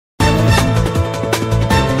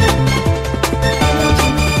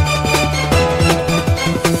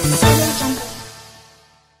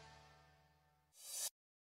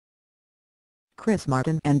Chris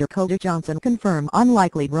Martin and Dakota Johnson confirm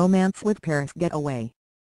unlikely romance with Paris getaway.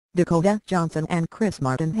 Dakota Johnson and Chris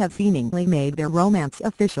Martin have seemingly made their romance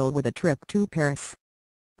official with a trip to Paris.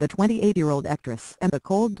 The 28-year-old actress and the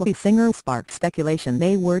Coldplay singer sparked speculation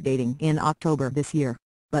they were dating in October this year,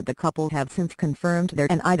 but the couple have since confirmed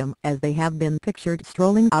they're an item as they have been pictured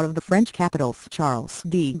strolling out of the French capital's Charles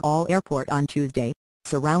de Gaulle airport on Tuesday,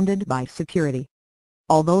 surrounded by security.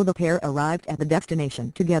 Although the pair arrived at the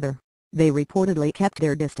destination together, they reportedly kept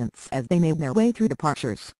their distance as they made their way through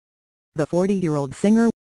departures. The 40-year-old singer,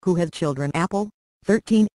 who has children Apple,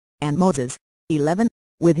 13, and Moses, 11,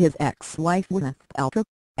 with his ex-wife Gwyneth Paltrow,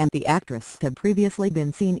 and the actress had previously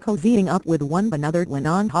been seen cozying up with one another when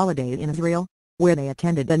on holiday in Israel, where they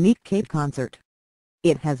attended a Nick Cave concert.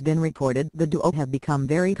 It has been reported the duo have become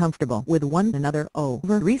very comfortable with one another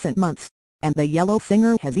over recent months, and the Yellow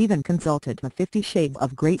singer has even consulted a 50 Shades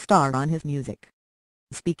of Grey star on his music.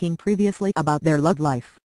 Speaking previously about their love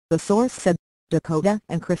life, the source said, "Dakota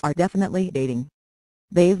and Chris are definitely dating.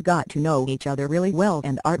 They've got to know each other really well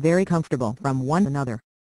and are very comfortable from one another."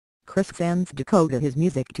 Chris sends Dakota his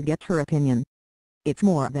music to get her opinion. "It's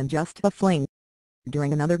more than just a fling."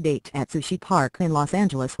 During another date at Sushi Park in Los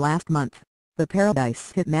Angeles last month, the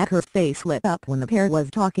Paradise hit Matt face lit up when the pair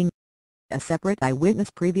was talking. A separate eyewitness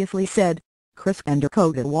previously said, Chris and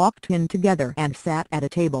Dakota walked in together and sat at a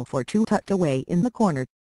table for two tucked away in the corner.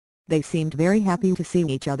 They seemed very happy to see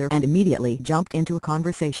each other and immediately jumped into a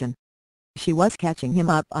conversation. She was catching him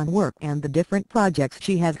up on work and the different projects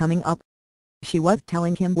she has coming up. She was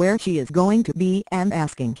telling him where she is going to be and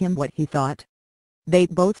asking him what he thought. They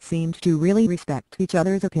both seemed to really respect each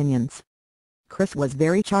other's opinions. Chris was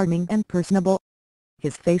very charming and personable.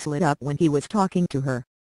 His face lit up when he was talking to her.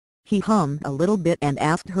 He hummed a little bit and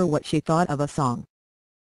asked her what she thought of a song.